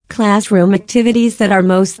classroom activities that are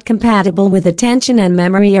most compatible with attention and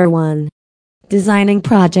memory are 1. Designing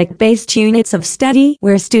project-based units of study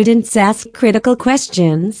where students ask critical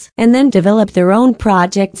questions and then develop their own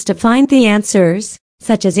projects to find the answers,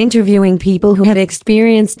 such as interviewing people who had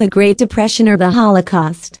experienced the Great Depression or the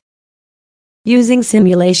Holocaust. Using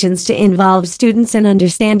simulations to involve students in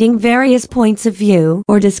understanding various points of view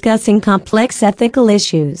or discussing complex ethical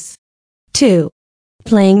issues. 2.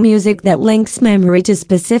 Playing music that links memory to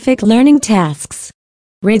specific learning tasks.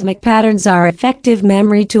 Rhythmic patterns are effective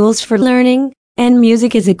memory tools for learning, and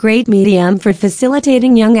music is a great medium for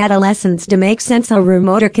facilitating young adolescents to make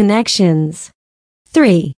sensory-motor connections.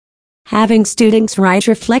 3. Having students write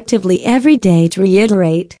reflectively every day to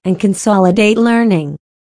reiterate and consolidate learning.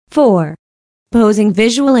 4. Posing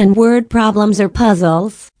visual and word problems or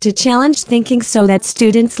puzzles to challenge thinking so that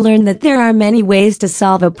students learn that there are many ways to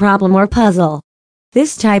solve a problem or puzzle.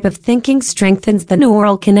 This type of thinking strengthens the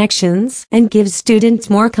neural connections and gives students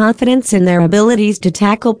more confidence in their abilities to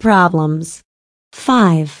tackle problems.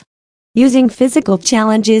 5. Using physical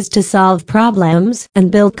challenges to solve problems and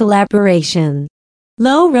build collaboration.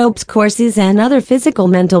 Low ropes courses and other physical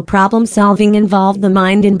mental problem solving involve the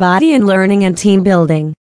mind and body in learning and team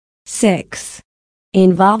building. 6.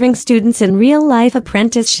 Involving students in real-life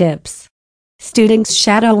apprenticeships. Students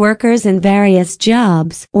shadow workers in various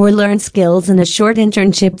jobs or learn skills in a short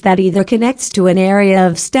internship that either connects to an area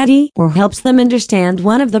of study or helps them understand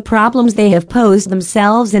one of the problems they have posed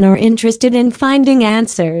themselves and are interested in finding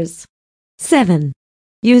answers. 7.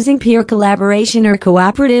 Using peer collaboration or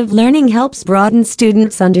cooperative learning helps broaden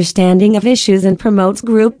students' understanding of issues and promotes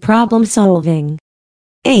group problem solving.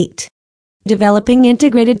 8. Developing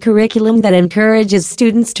integrated curriculum that encourages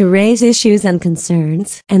students to raise issues and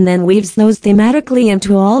concerns and then weaves those thematically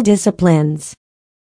into all disciplines.